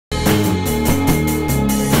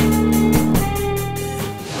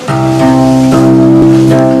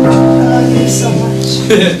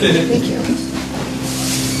Thank you.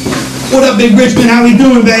 What up, Big Richmond? How we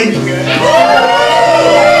doing, baby?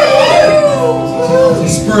 It's a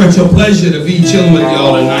spiritual pleasure to be chilling with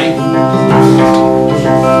y'all tonight.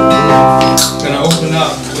 Gonna open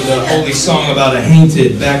up with a holy song about a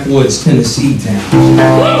haunted backwoods Tennessee town.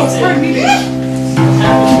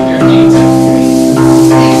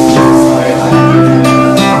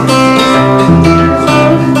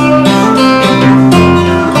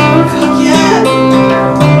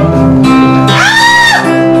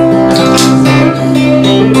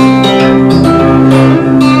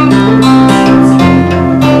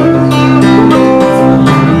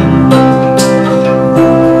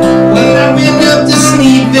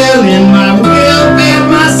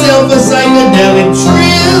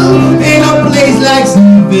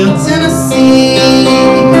 Tennessee.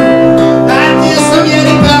 I did some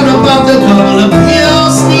yeti powder, popped a couple of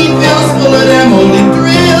pills. Sneedville's full of them holy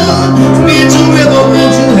thrill. Spiritual river,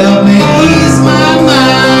 won't you help me ease my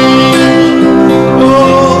mind?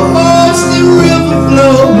 Oh, watch the river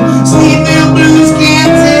flow. Sneedville blues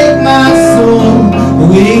can't take my soul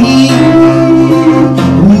away.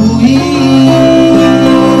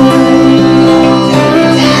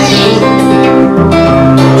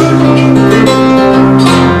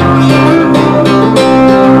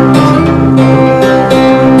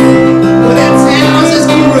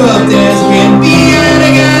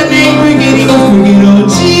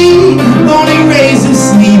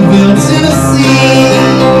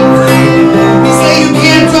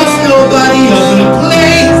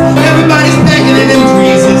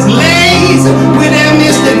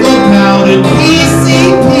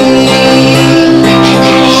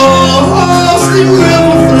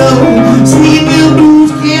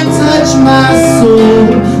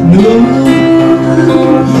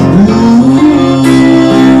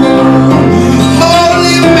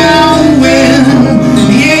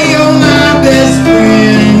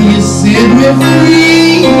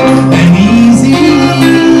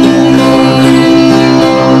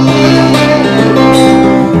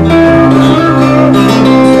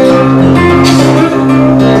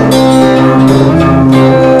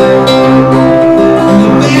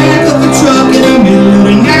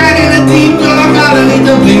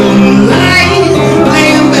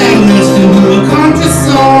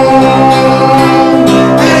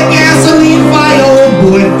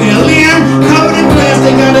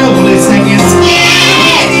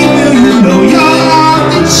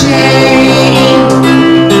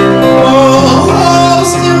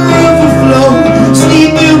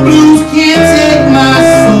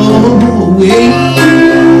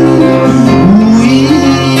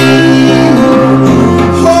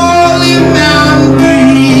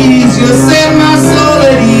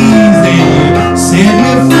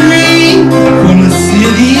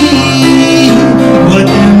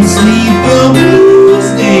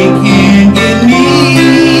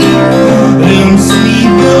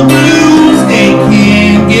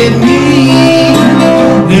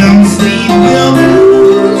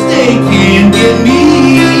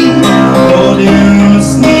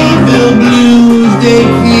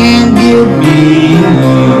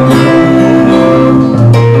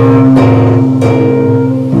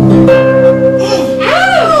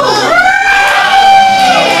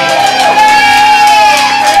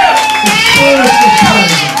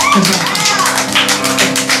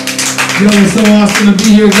 Yo, it's so awesome to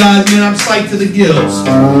be here, guys, man. I'm psyched to the gills.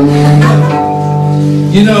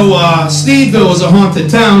 You know, Sneedville is a haunted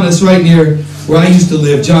town that's right near where I used to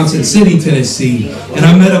live, Johnson City, Tennessee. And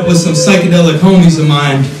I met up with some psychedelic homies of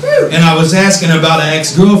mine, and I was asking about an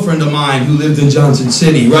ex-girlfriend of mine who lived in Johnson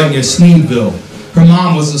City, right near Sneedville. Her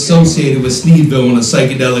mom was associated with Sneedville in a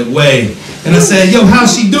psychedelic way. And I said, yo,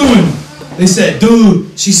 how's she doing? They said,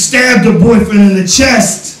 dude, she stabbed her boyfriend in the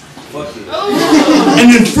chest. And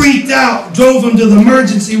then freaked out, drove him to the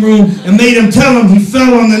emergency room and made him tell him he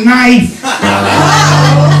fell on the knife.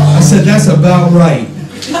 I said, that's about right.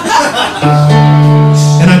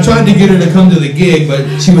 And I tried to get her to come to the gig, but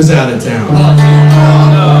she was out of town.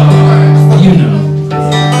 You know.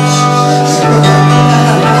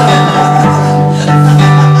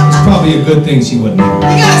 It's probably a good thing she wasn't there. You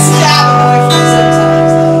gotta stab a boyfriend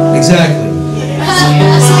sometimes. Exactly.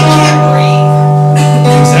 Yeah. So they can't breathe.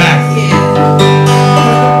 Exactly.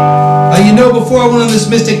 You know, before I went on this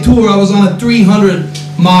mystic tour, I was on a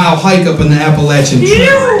 300-mile hike up in the Appalachian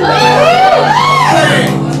Trail.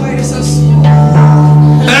 Why you're so small?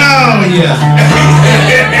 Oh, yeah.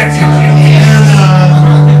 And,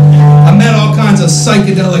 I met all kinds of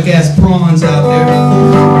psychedelic-ass prawns out there.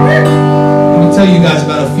 Let me tell you guys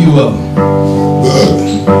about a few of them.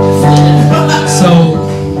 So,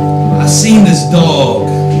 I seen this dog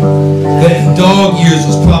dog years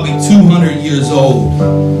was probably 200 years old.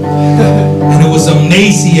 And it was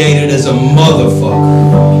emaciated as a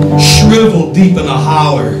motherfucker. Shriveled deep in a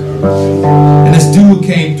holler. And this dude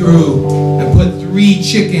came through and put 3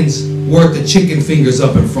 chickens worth of chicken fingers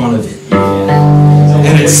up in front of it.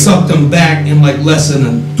 And it sucked him back in like less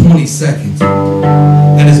than 20 seconds.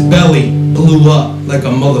 And his belly blew up like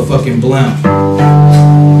a motherfucking blimp.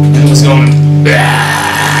 And it was going,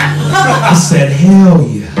 I said, hell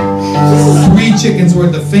yeah. 3 chickens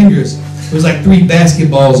worth of fingers. It was like 3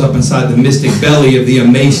 basketballs up inside the mystic belly of the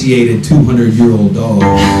emaciated 200-year-old dog.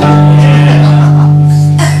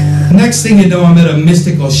 Next thing you know, I'm at a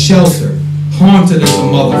mystical shelter, haunted as a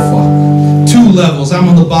motherfucker. 2 levels. I'm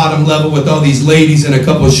on the bottom level with all these ladies and a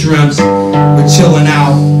couple of shrimps. We're chilling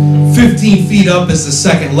out. 15 feet up is the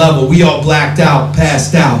 2nd level. We all blacked out,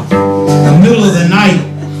 passed out. In the middle of the night,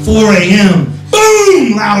 4 a.m.,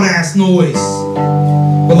 boom, loud ass noise.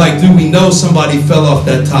 We're like, dude, we know somebody fell off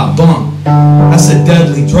that top bunk. That's a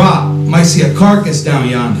deadly drop. Might see a carcass down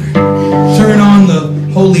yonder. Turn on the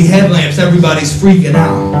holy headlamps, everybody's freaking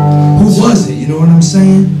out. Who was it? You know what I'm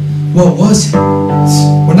saying? What was it?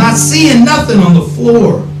 We're not seeing nothing on the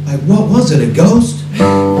floor. Like, what was it, a ghost?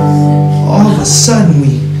 All of a sudden,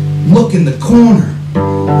 we look in the corner.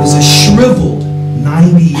 There's a shriveled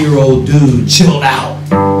 90-year-old dude chilled out.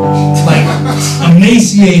 Like,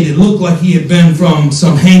 emaciated, looked like he had been from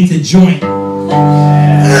some haunted joint.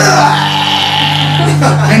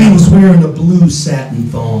 And he was wearing a blue satin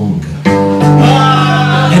thong.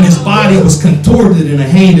 And his body was contorted in a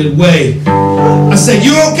hated way. I said,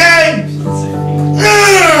 you okay?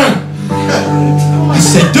 He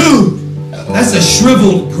said, dude, that's a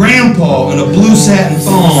shriveled grandpa in a blue satin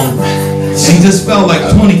thong. And he just fell like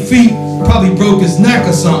 20 feet, probably broke his neck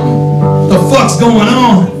or something. The fuck's going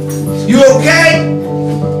on? You okay?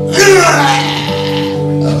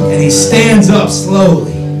 And he stands up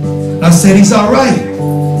slowly. I said, he's all right.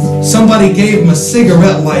 Somebody gave him a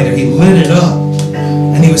cigarette lighter. He lit it up.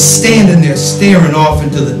 And he was standing there staring off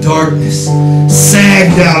into the darkness.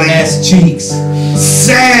 Sagged out ass cheeks.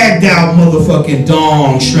 Sagged out motherfucking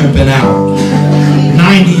dong shrimping out.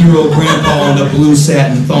 90-year-old grandpa in a blue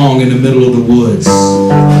satin thong in the middle of the woods.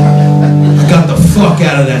 I got the fuck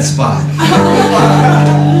out of that spot.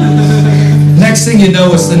 Next thing you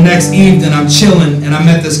know, it's the next evening. I'm chilling and I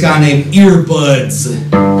met this guy named Earbuds.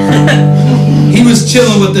 He was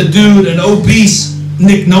chilling with the dude, an obese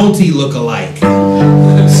Nick Nolte lookalike,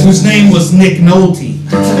 whose name was Nick Nolte.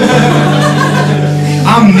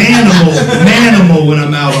 I'm manimal when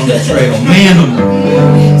I'm out on the trail. Manimal.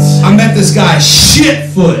 I met this guy,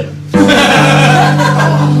 Shitfoot.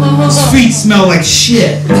 His feet smell like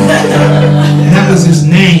shit. And that was his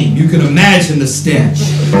name. You can imagine the stench.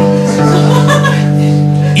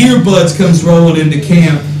 Earbuds comes rolling into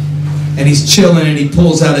camp. And he's chilling and he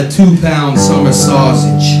pulls out a 2-pound summer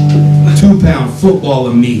sausage. 2-pound football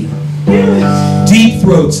of meat. Deep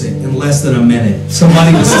throats it in less than a minute.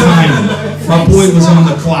 Somebody was timing. My boy was on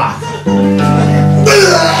the clock.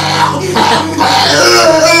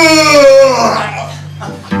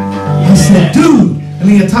 I said, dude, and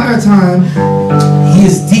the entire time he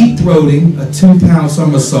is deep throating a 2-pound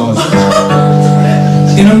summer sausage.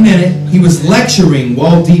 In a minute, he was lecturing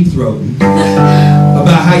while deep throating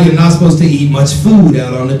about how you're not supposed to eat much food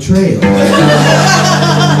out on the trail.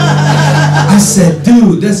 I said,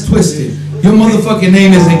 dude, that's twisted. Your motherfucking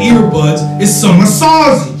name isn't Earbuds, it's summer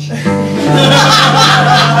sausage.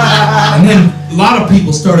 And then a lot of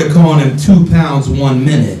people started calling him 2 pounds 1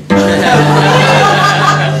 minute. I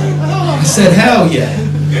said, hell yeah.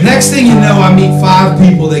 Next thing you know, I meet 5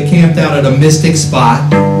 people that camped out at a mystic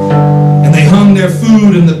spot. And they hung their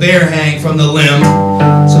food in the bear hang from the limb,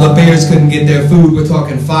 so the bears couldn't get their food. We're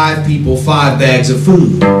talking 5 people, 5 bags of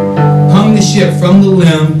food. Hung the shit from the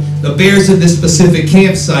limb. The bears at this specific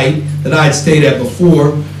campsite that I'd stayed at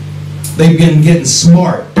before, they've been getting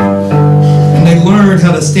smart. And they learned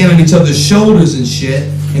how to stand on each other's shoulders and shit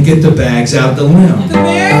and get the bags out of the limb. The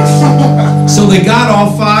bears? So they got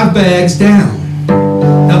all 5 bags down.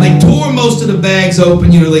 Now they tore most of the bags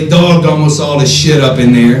open, you know, they dogged almost all the shit up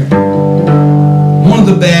in there. One of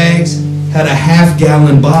the bags had a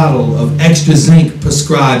half-gallon bottle of extra zinc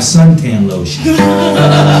prescribed suntan lotion.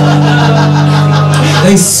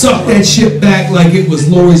 They sucked that shit back like it was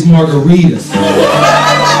Lori's margarita.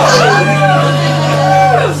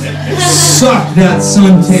 Sucked that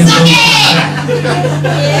suntan lotion back.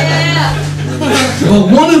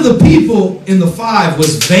 But one of the people in the 5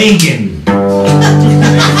 was vegan.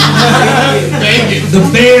 The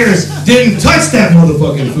bears didn't touch that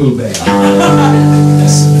motherfucking food bag.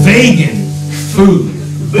 It's vegan food.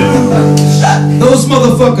 Those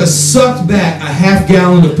motherfuckers sucked back a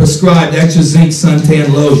half-gallon of prescribed extra zinc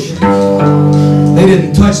suntan lotion. They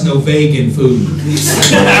didn't touch no vegan food.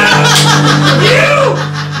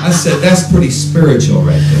 I said, that's pretty spiritual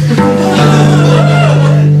right there.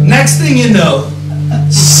 Next thing you know,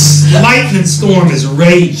 lightning storm is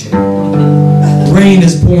raging. Rain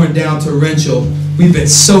is pouring down torrential. We've been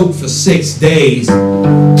soaked for 6 days.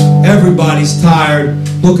 Everybody's tired,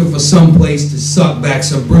 looking for some place to suck back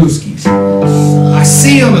some brewskis. I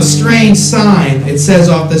see on a strange sign, it says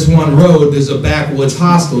off this one road, there's a backwoods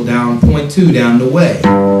hostel down, .2 down the way.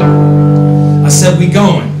 I said, we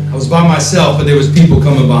going? I was by myself, but there was people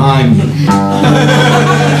coming behind me.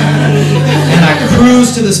 And I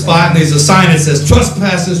cruised to the spot, and there's a sign that says,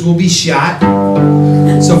 trespassers will be shot.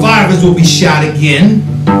 Survivors will be shot again.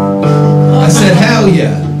 I said, hell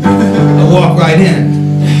yeah. I walked right in.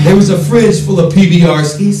 There was a fridge full of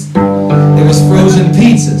PBRskis. There was frozen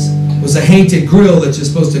pizzas. There was a haunted grill that you're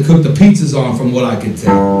supposed to cook the pizzas on, from what I could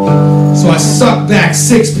tell. So I sucked back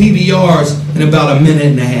 6 PBRs in about a minute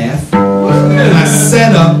and a half. And I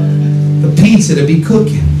set up the pizza to be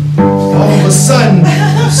cooking. All of a sudden,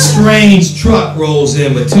 a strange truck rolls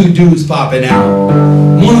in with 2 dudes popping out.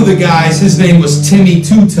 One of the guys, his name was Timmy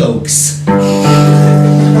Two Tokes.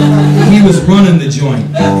 He was running the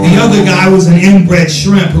joint. The other guy was an inbred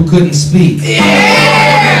shrimp who couldn't speak.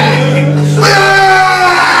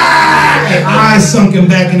 Eyes sunken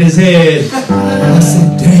back in his head. I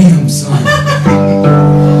said, damn, son.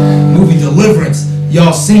 Movie Deliverance.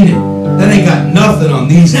 Y'all seen it. That ain't got nothing on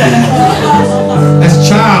these people. That's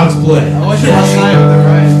child's play.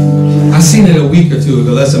 I seen it a week or 2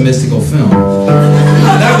 ago. That's a mystical film.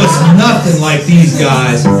 That was nothing like these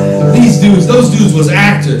guys. These dudes, those dudes was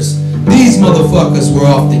actors. These motherfuckers were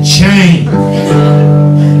off the chain.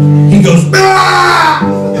 He goes, ah!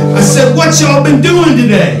 I said, what y'all been doing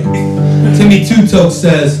today? Timmy Two Tokes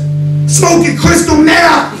says, smoking crystal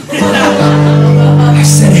meth. I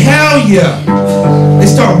said, hell yeah. They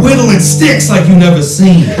start whittling sticks like you never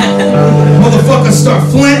seen. Motherfuckers start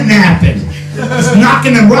flint napping. Just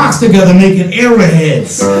knocking the rocks together, making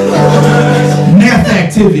arrowheads. Meth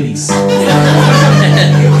activities.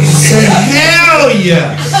 I said, hell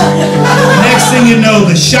yeah. Next thing you know,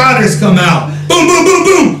 the shotters come out. Boom, boom, boom,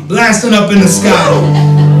 boom. Blasting up in the sky.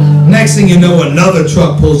 Next thing you know, another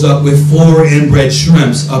truck pulls up with 4 inbred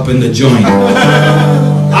shrimps up in the joint.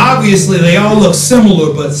 Obviously, they all look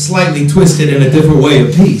similar, but slightly twisted in a different way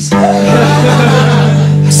apiece.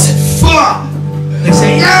 I said, fuck! They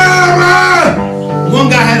say, yeah, man! One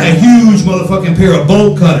guy had a huge motherfucking pair of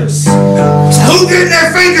bolt cutters. I said, who getting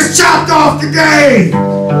their fingers chopped off today?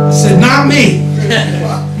 I said, not me.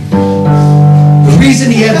 The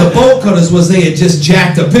reason he had the bolt cutters was they had just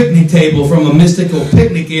jacked a picnic table from a mystical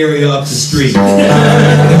picnic area up the street.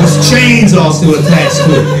 There was chains also attached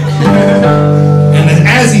to it. And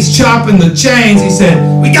as he's chopping the chains, he said,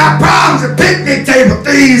 we got problems with picnic table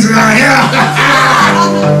thieves around here.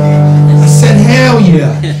 I said, hell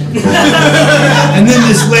yeah. And then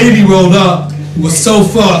this lady rolled up, who was so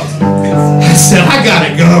fucked. I said, I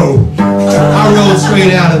gotta go. I rolled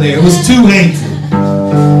straight out of there. It was too hateful.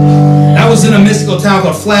 I was in a mystical town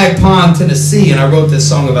called Flag Pond, Tennessee, and I wrote this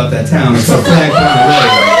song about that town. It's called Flag Pond Road.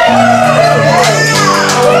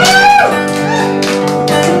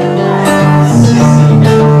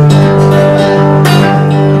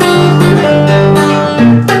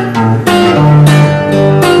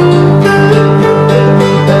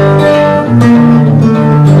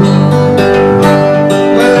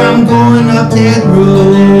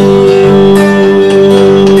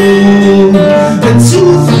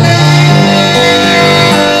 Flag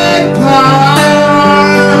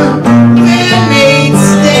Pond, where mates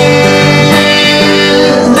stay.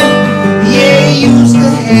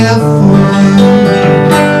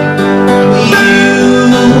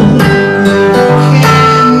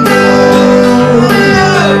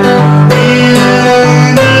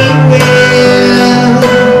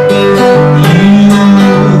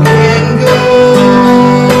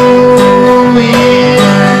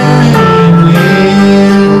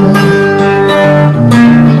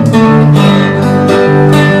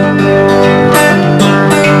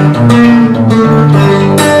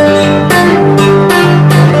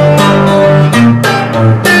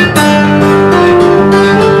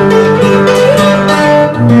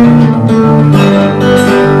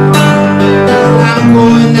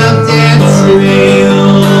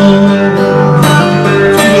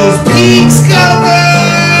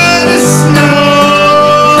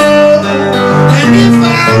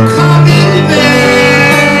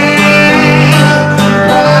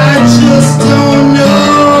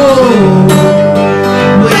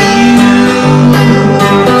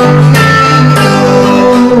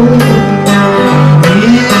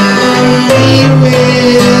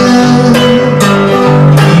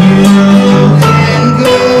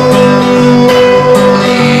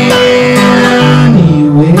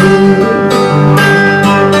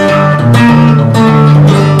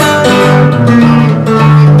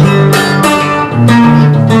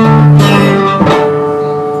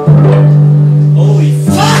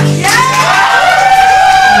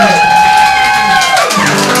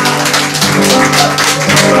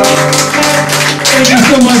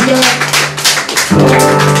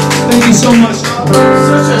 much.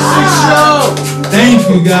 Such a sick show. Thank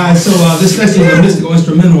you, guys. So this next is a mystical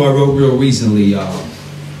instrumental I wrote real recently, y'all.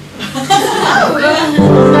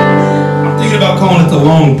 I'm thinking about calling it the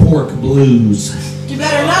Long Pork Blues. You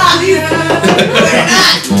better not. You better not.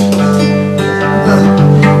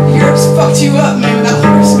 Europe's fucked you up, man. That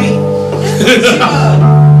hurts me.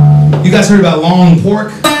 You guys heard about long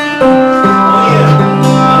pork? Oh yeah.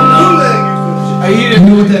 I eat You it.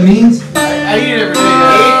 know what that means? I eat it every day.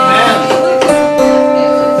 Man.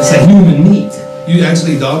 It's like human meat. You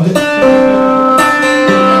actually dogged it?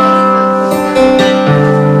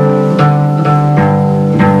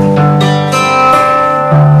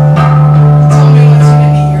 Tell me once you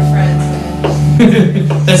can eat your friends.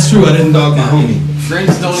 That's true, I didn't dog my homie.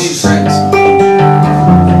 Friends don't eat friends.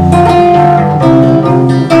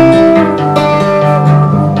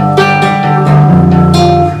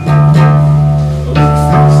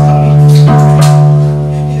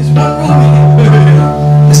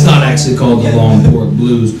 It's not actually called the Long Pork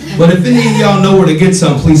Blues. But if any of y'all know where to get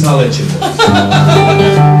some, please holler at your boy.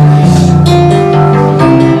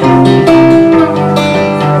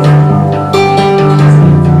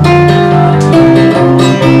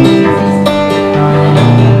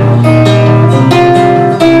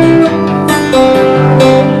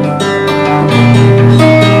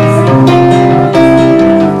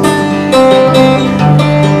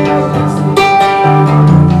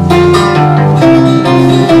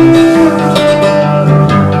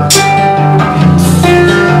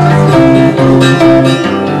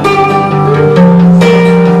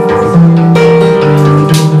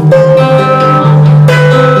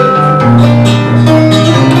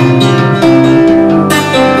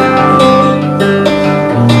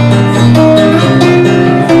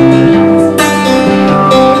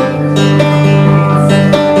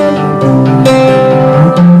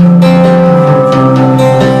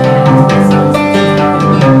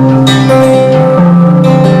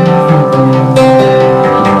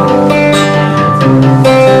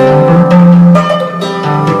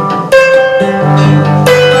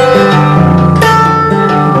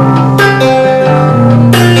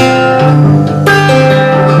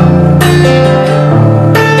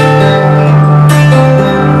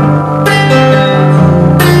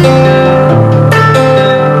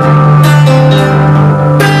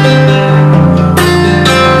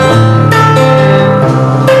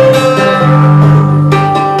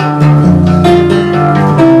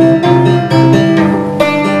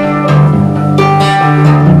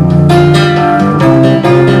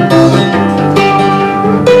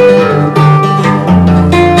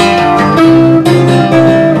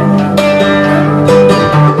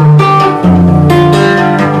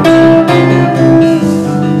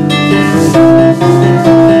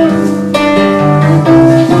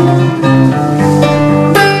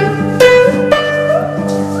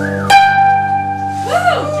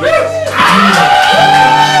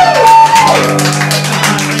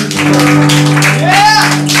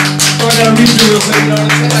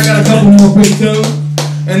 I got a couple more quick tunes.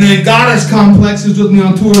 And then Goddess Complex is with me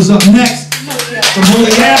on tour is up next from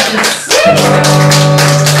Holy Athens. I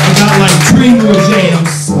got like 3 more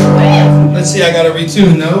jams. Let's see, I got to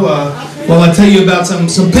retune though. Well, I'll tell you about some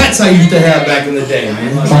pets I used to have back in the day,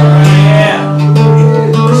 man.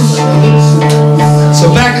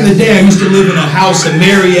 So back in the day, I used to live in a house in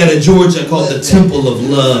Marietta, Georgia called the Temple of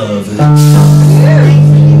Love.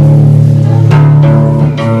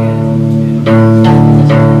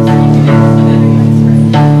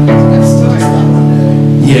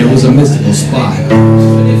 Yeah, it was a mystical spot.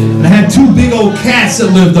 And I had 2 big old cats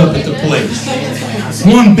that lived up at the place.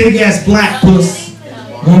 One big ass black puss,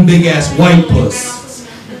 one big ass white puss.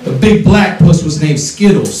 The big black puss was named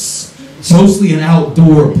Skittles, mostly an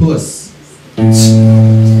outdoor puss.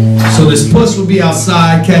 So this puss would be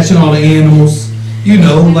outside catching all the animals, you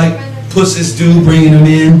know, like pusses do, bringing them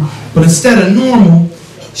in. But instead of normal,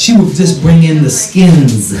 she would just bring in the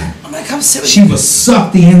skins. I'm gonna come sit with She would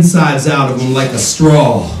suck the insides out of them like a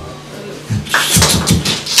straw.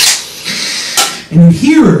 And you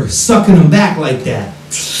hear her sucking them back like that.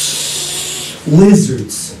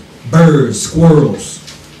 Lizards, birds, squirrels,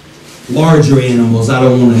 larger animals I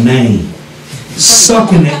don't want to name.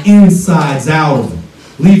 Sucking the insides out of them,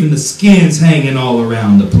 leaving the skins hanging all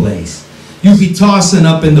around the place. You'd be tossing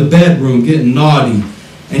up in the bedroom getting naughty,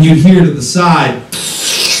 and you'd hear to the side.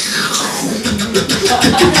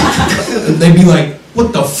 They'd be like,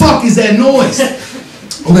 what the fuck is that noise?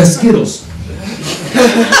 Oh, that's Skittles.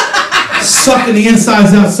 Sucking the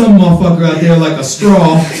insides out some motherfucker out there like a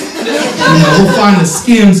straw. You know, we'll find the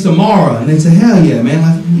skins tomorrow. And they'd say, hell yeah,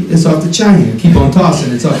 man, it's off the chain. Keep on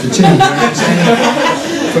tossing, it's off the chain.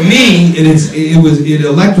 For me, it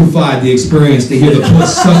electrified the experience to hear the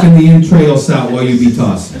puss sucking the entrails out while you be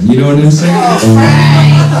tossing. You know what I'm saying?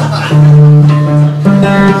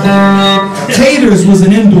 Taters was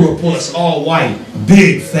an indoor puss, all white,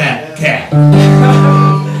 big fat cat.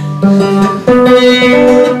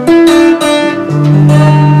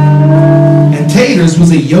 And Taters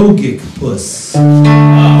was a yogic puss.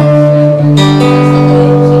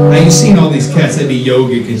 Now you've seen all these cats that be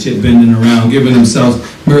yogic and shit, bending around, giving themselves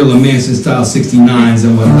Marilyn Manson style 69s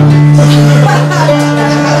and whatnot.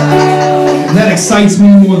 And that excites me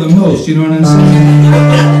more than most, you know what I'm saying?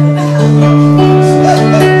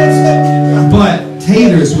 But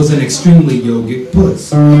Taters was an extremely yogic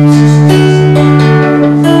puss.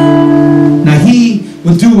 Now he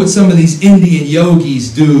would do what some of these Indian yogis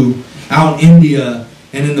do out in India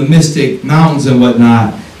and in the mystic mountains and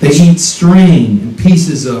whatnot. They eat string and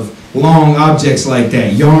pieces of long objects like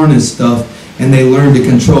that, yarn and stuff, and they learn to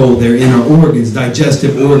control their inner organs,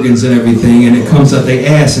 digestive organs and everything, and it comes up their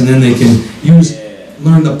ass, and then they can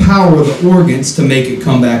learn the power of the organs to make it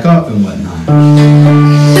come back up and whatnot.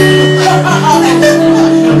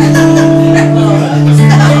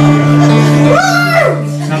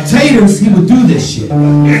 Now Taters, he would do this shit.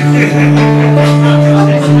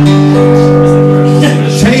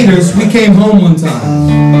 Taters, we came home one time.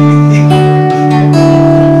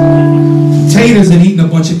 Taters had eaten a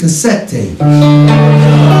bunch of cassette tape.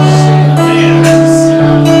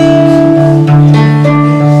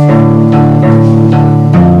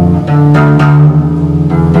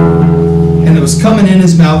 And it was coming in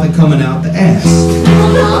his mouth and coming out the ass.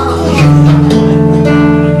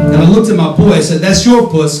 And I looked at my boy, I said, "That's your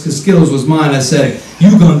puss," because Skittles was mine. I said,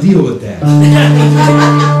 "You gonna deal with that."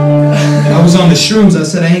 I was on the shrooms. I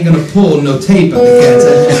said, "I ain't gonna pull no tape out the cat's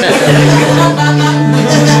ass."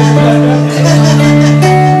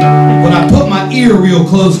 But I put my ear real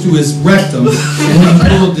close to his rectum and he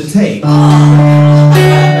pulled the tape.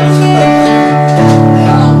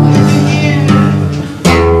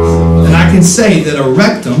 And I can say that a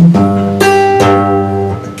rectum,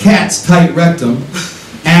 a cat's tight rectum,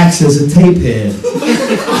 acts as a tape head.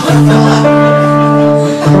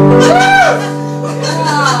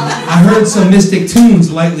 I heard some mystic tunes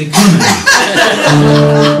lightly coming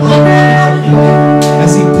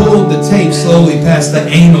as he pulled the tape slowly past the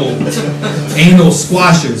anal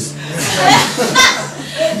squashers.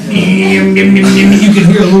 You can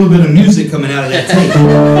hear a little bit of music coming out of that tape.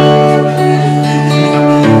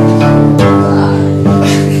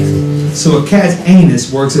 So a cat's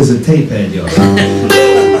anus works as a tape head, y'all.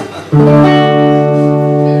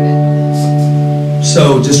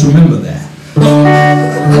 So just remember that.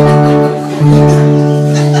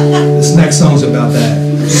 This next song's about that.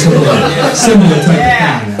 Similar type of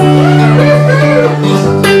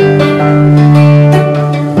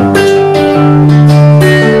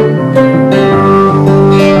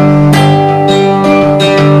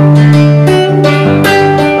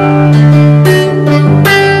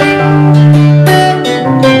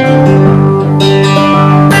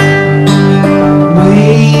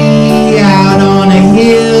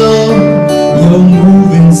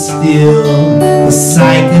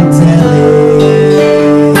psychedelic.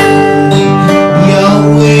 You're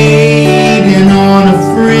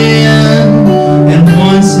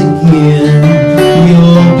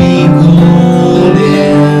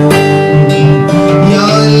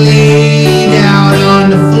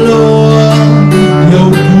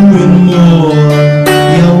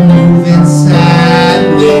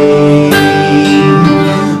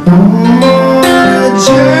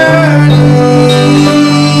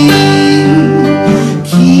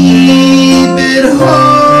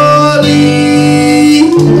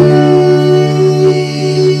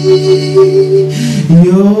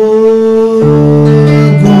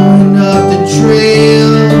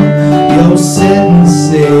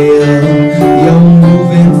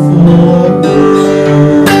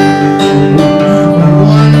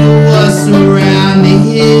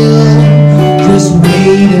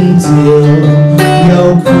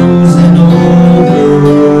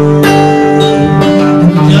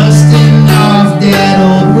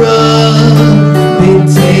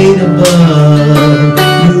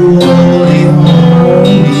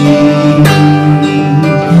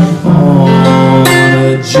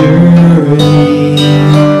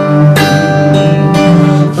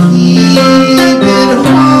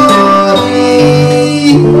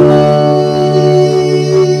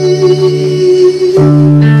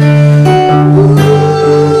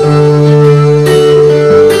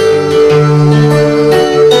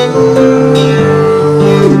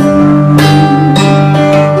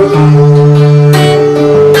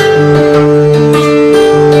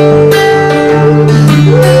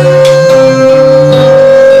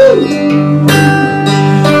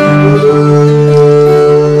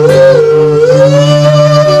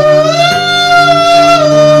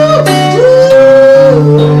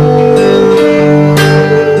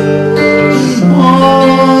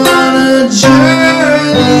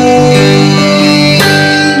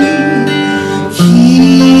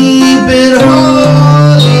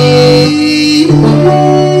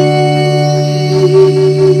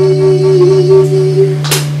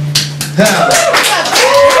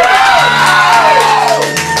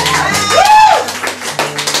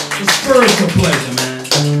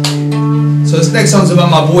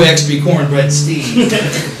boy Extra Cornbread Steve.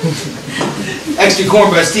 Extra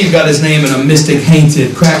Cornbread Steve got his name in a mystic,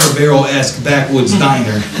 haunted, Cracker Barrel-esque backwoods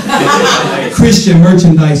diner. Christian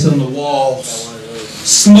merchandise on the walls,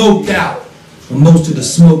 smoked out, but most of the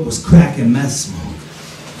smoke was crack and meth smoke.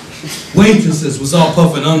 Waitresses was all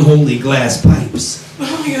puffing unholy glass pipes.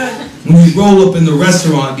 Oh my God. When you roll up in the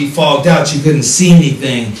restaurant, be fogged out, you couldn't see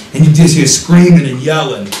anything, and you just hear screaming and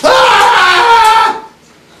yelling. Ah!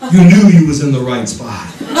 You knew you was in the right spot.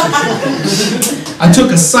 I took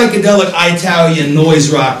a psychedelic Italian noise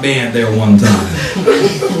rock band there one time.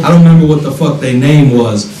 I don't remember what the fuck their name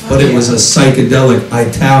was, but it was a psychedelic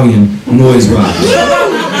Italian noise rock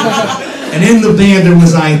band. And in the band there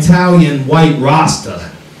was an Italian white Rasta.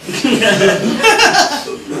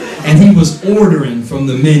 And he was ordering from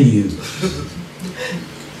the menu.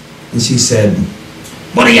 And she said,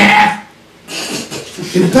 "What do you have?"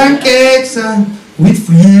 "Pancakes with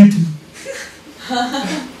fruit."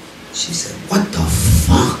 She said, "What the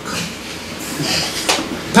fuck?"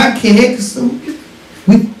 "Pancakes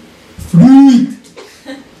with fruit."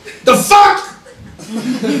 "The fuck?"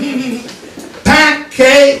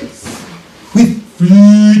 "Pancakes with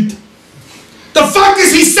fruit." "The fuck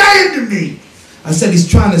is he saying to me?" I said, "He's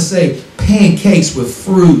trying to say pancakes with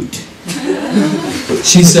fruit."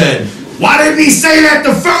 She said, "Why didn't he say that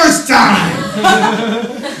the first time?"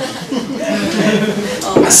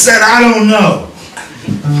 I said, "I don't know."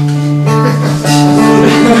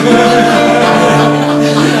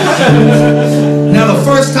 Now the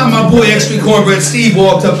first time my boy Extra Cornbread Steve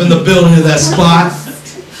walked up in the building of that spot,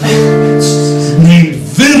 named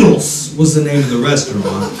Vittles was the name of the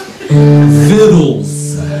restaurant. Vittles.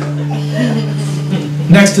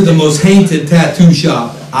 Next to the most haunted tattoo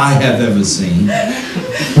shop I have ever seen.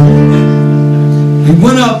 We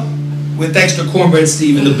went up with Extra Cornbread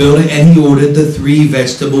Steve in the building and he ordered the 3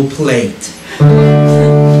 vegetable plate.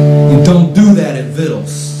 You don't do that at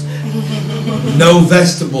Vittles. No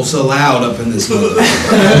vegetables allowed up in this motherfucker.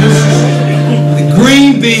 The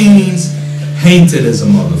green beans, haunted as a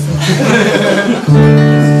motherfucker.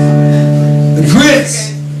 The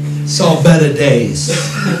grits saw better days.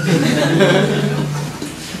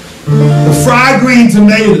 The fried green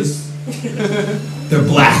tomatoes, they're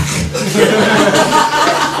black.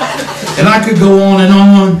 And I could go on and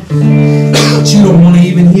on, but you don't want to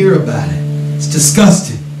even hear about it. It's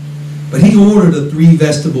disgusting. But he ordered a 3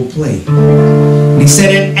 vegetable plate. And he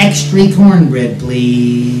said, "An extra cornbread,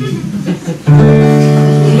 please."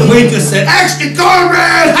 The waitress said, "Extra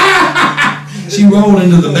cornbread!" She rolled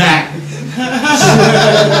into the back.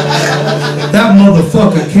 That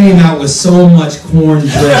motherfucker came out with so much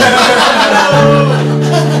cornbread.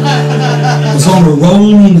 It was on a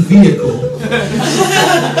rolling vehicle.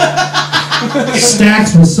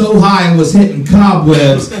 Stacks were so high it was hitting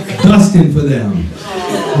cobwebs, dusting for them.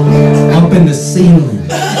 Up in the ceiling.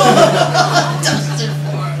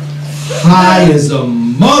 High as a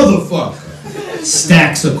motherfucker.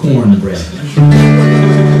 Stacks of cornbread.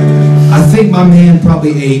 I think my man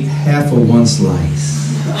probably ate half of 1 slice.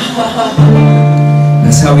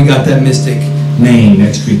 That's how we got that mystic name,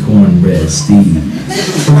 Extra Cornbread Steve.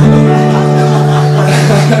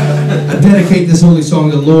 I dedicate this holy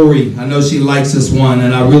song to Lori. I know she likes this one,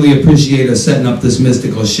 and I really appreciate her setting up this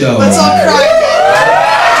mystical show. Let's all cry.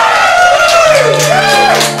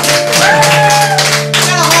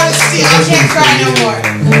 I can't cry no more.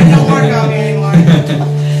 Don't worry about me anymore.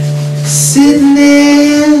 Sitting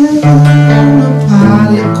there on a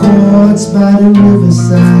pile of cords by the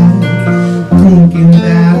riverside, thinking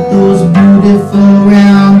about those beautiful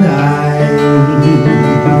round eyes.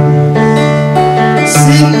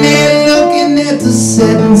 Sitting there looking at the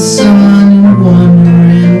setting sun and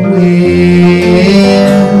wondering where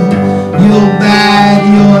you'll bide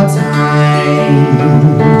your time.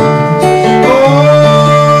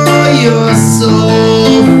 Oh, you're so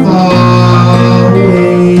far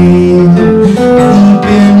away, deep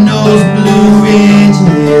in those Blue Ridge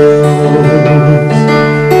hills.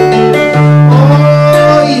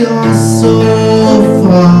 Oh,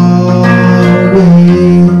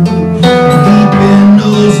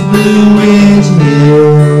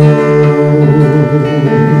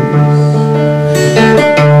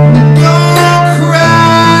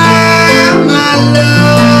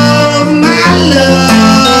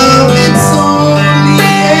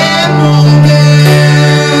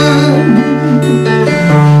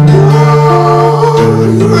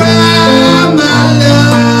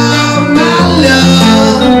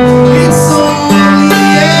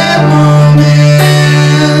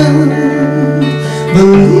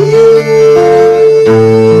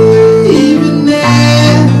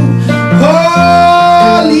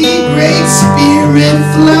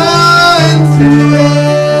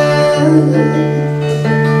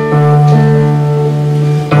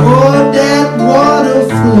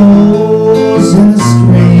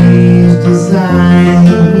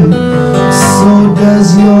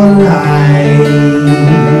 is your life.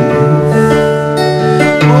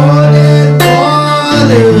 Oh, that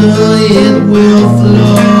water, it will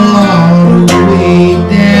flow all the way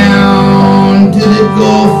down to the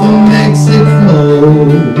Gulf of Mexico.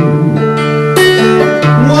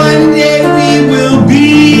 One day we will be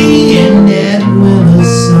in that winter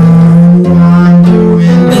sun,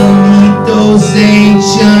 wandering beneath those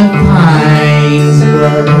ancient pines.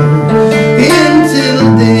 But until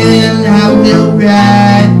then, I will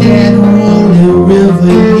ride that holy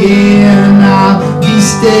river, yeah, and I'll be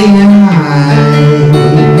staying high.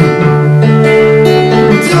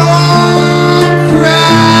 Don't cry,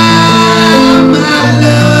 my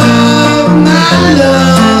love, my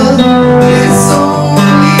love. It's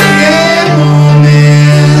only a moment.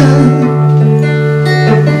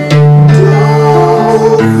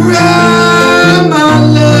 Don't cry, my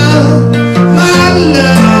love, my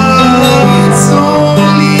love. It's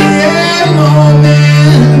only a moment.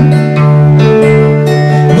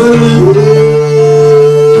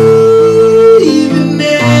 Believe in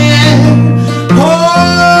that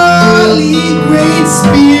holy great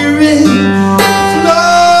spirit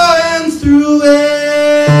flowing through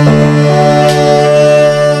it.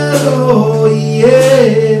 Oh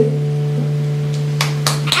yeah.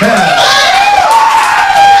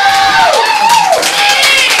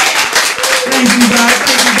 Thank you guys.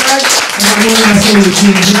 Thank you guys. I got one last one to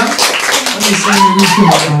change it up. Let me sing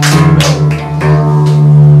a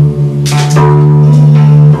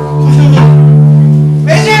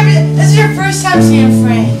This is your first time seeing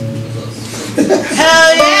Frank.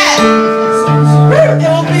 Hell yeah! It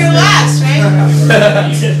won't be your last, right?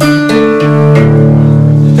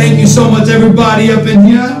 Thank you so much, everybody up in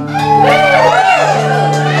here.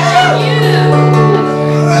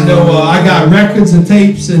 I know I got records and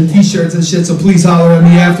tapes and t-shirts and shit, so please holler at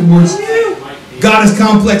me afterwards. Goddess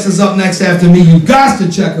Complex is up next after me. You got to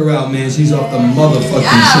check her out, man. She's off the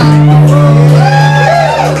motherfucking shit.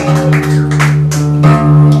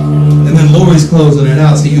 And then Lori's closing it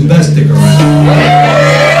out, so you best stick around.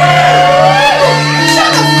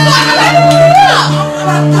 Shut the fuck up!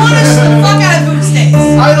 Punish the fuck out of Boot States. I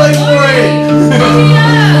like Lori.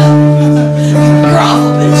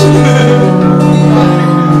 Grovel, bitch.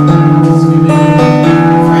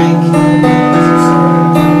 Frank.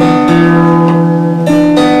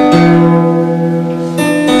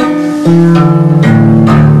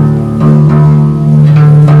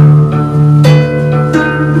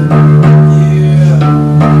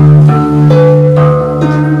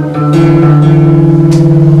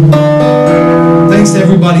 Thanks to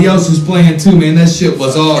everybody else who's playing too, man. That shit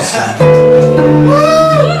was awesome.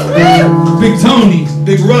 Big Tony,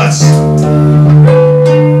 Big Russ.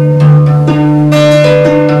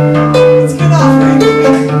 Let's get off, Frank.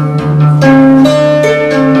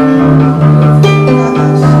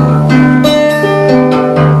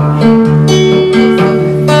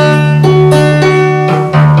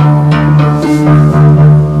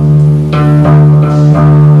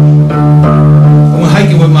 I went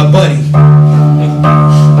hiking with my buddy.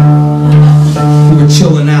 We were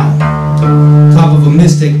chilling out, top of a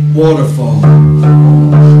mystic waterfall.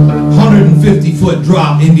 150-foot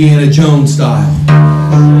drop, Indiana Jones style.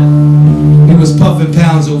 He was puffing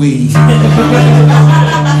pounds of weed.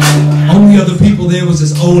 Only other people there was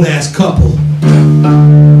this old-ass couple.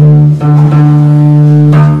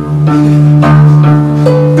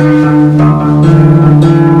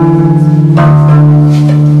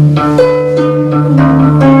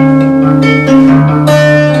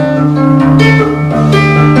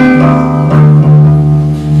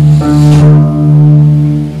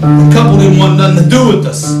 Want nothing to do with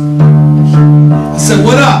us. I said,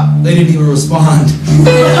 what up? They didn't even respond.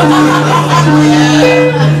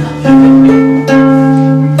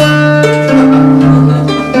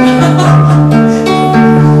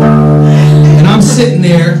 And I'm sitting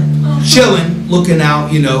there, chilling, looking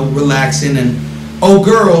out, you know, relaxing, and old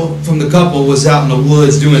girl from the couple was out in the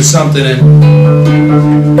woods doing something, and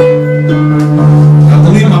I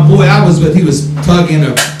believe my boy I was with, he was tugging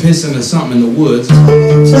or pissing or something in the woods.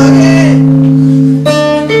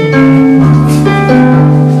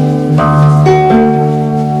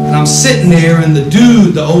 And I'm sitting there, and the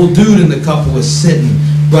old dude in the couple was sitting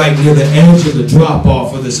right near the edge of the drop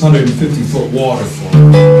off of this 150-foot waterfall.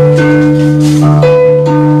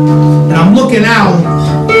 And I'm looking out,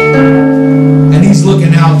 and he's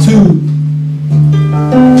looking out too.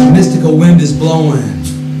 Mystical wind is blowing.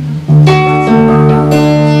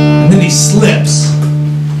 And then he slips.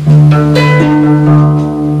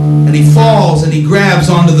 And he falls, and he grabs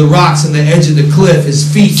onto the rocks on the edge of the cliff, his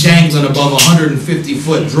feet dangling above a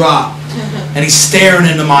 150-foot drop. and he's staring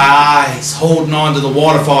into my eyes, holding on to the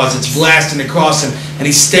waterfall as it's blasting across him, and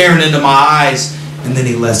he's staring into my eyes, and then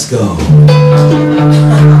he lets go.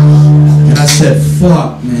 And I said,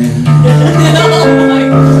 fuck, man.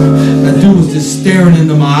 That dude was just staring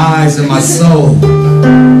into my eyes and my soul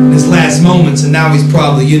in his last moments, and now he's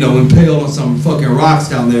probably, you know, impaled on some fucking rocks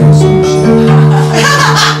down there or some shit.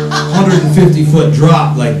 150-foot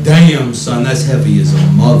drop, like, damn, son, that's heavy as a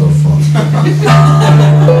motherfucker.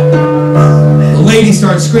 The lady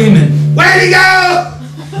starts screaming, where'd he go?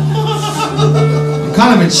 I'm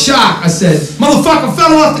kind of in shock. I said, motherfucker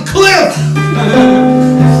fell off the cliff.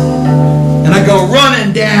 And I go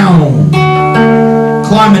running down,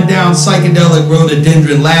 climbing down psychedelic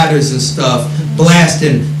rhododendron ladders and stuff,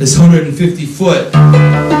 blasting this 150-foot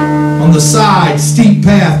on the side, steep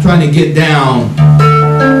path, trying to get down,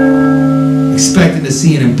 expecting to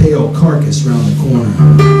see an impaled carcass around the corner.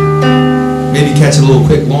 Maybe catch a little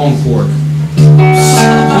quick long pork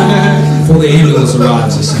before the ambulance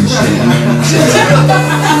arrives or some shit.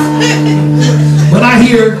 But I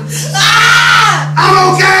hear,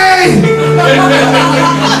 I'm okay!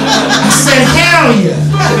 I said, hell yeah!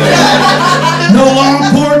 No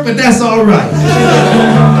long pork, but that's alright.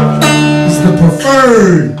 It's the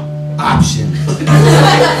preferred option.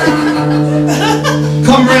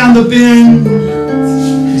 Come around the bend.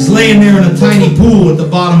 He's laying there in a tiny pool at the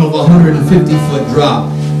bottom of a 150-foot drop.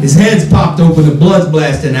 His head's popped open and blood's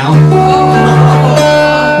blasting out.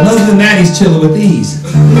 But other than that, he's chilling with ease.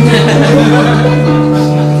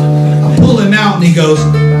 I pull him out and he goes,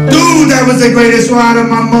 dude, that was the greatest ride of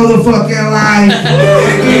my motherfucking life.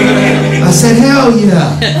 I said, hell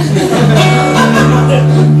yeah.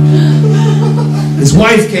 His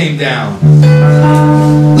wife came down.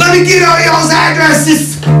 Let me get all y'all's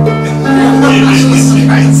addresses.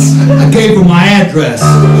 I gave her my address.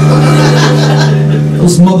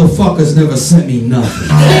 Those motherfuckers never sent me nothing.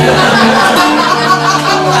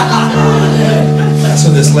 That's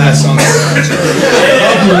what this last song is.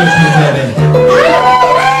 Love you, Richmond, baby.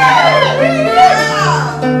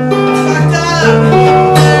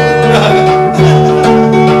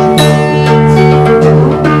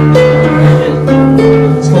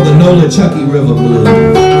 It's called the Nola Chucky River Blues.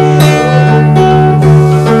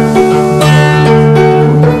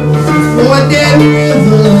 For that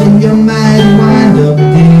river, you might wind up dead.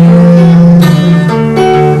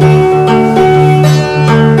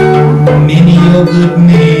 Many a good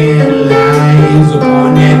man lies upon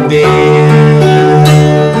that bed.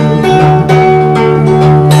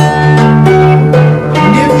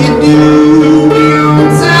 And if you do, be on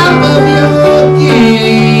top of your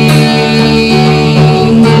game.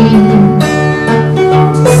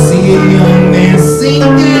 To see a young man sink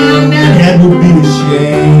down, now that would be a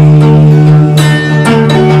shame.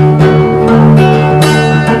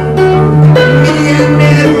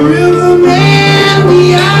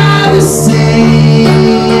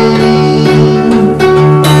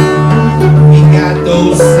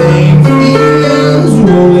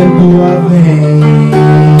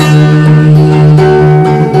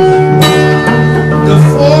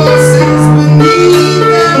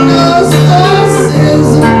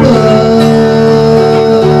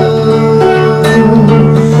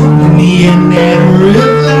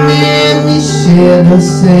 The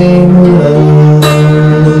same love.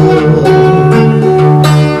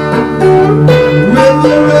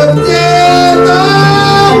 River of death,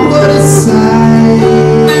 oh, what a sight.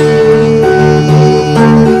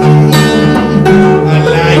 My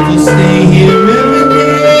life will stay here every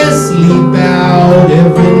day, sleep out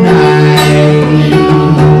every night.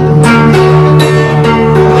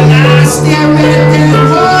 When I stare at that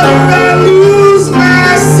water, I lose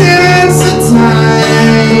my sense of time.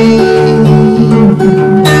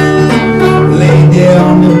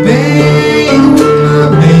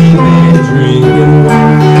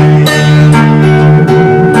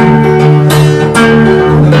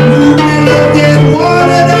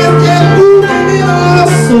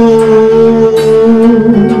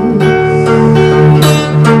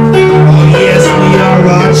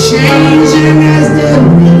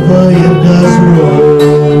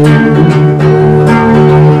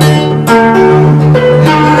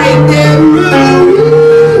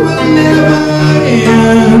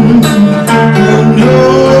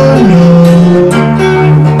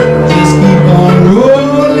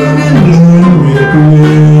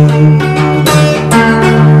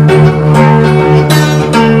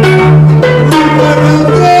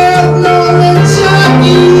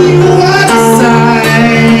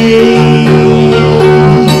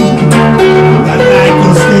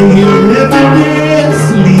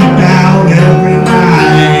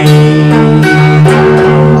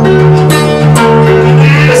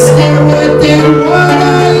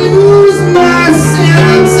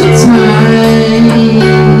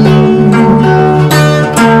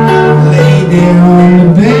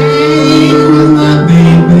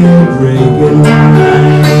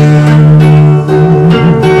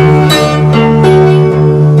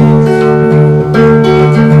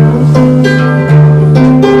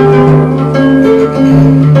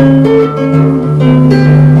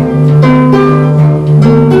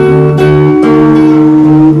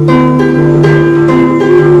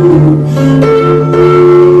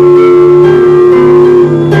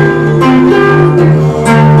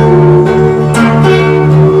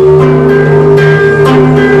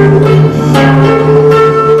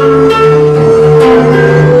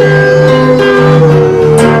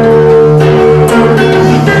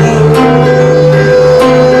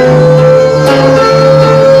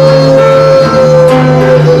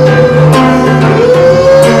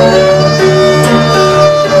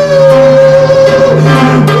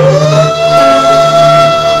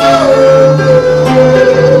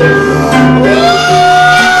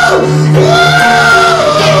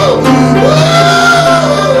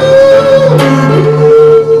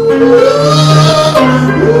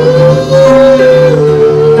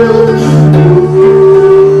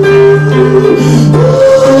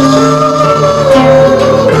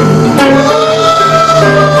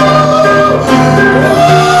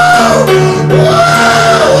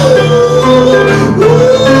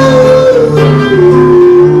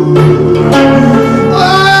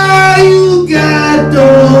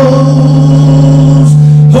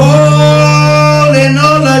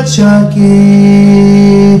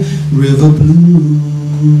 chalky river blue.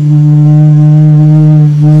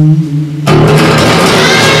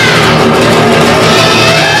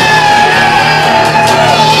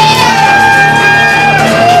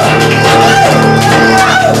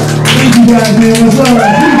 Thank you guys, man. What's up?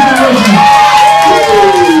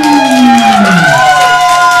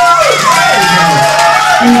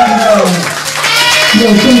 Yo,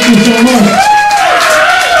 thank you so much.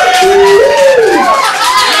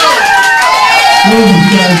 Thank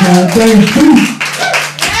you guys, man. Thanks too.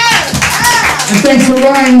 And thanks for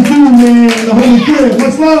Ryan too, man, and the whole crib.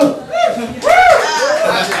 What's up?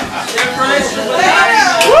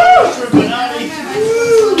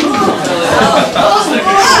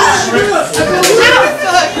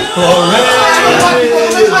 Oh,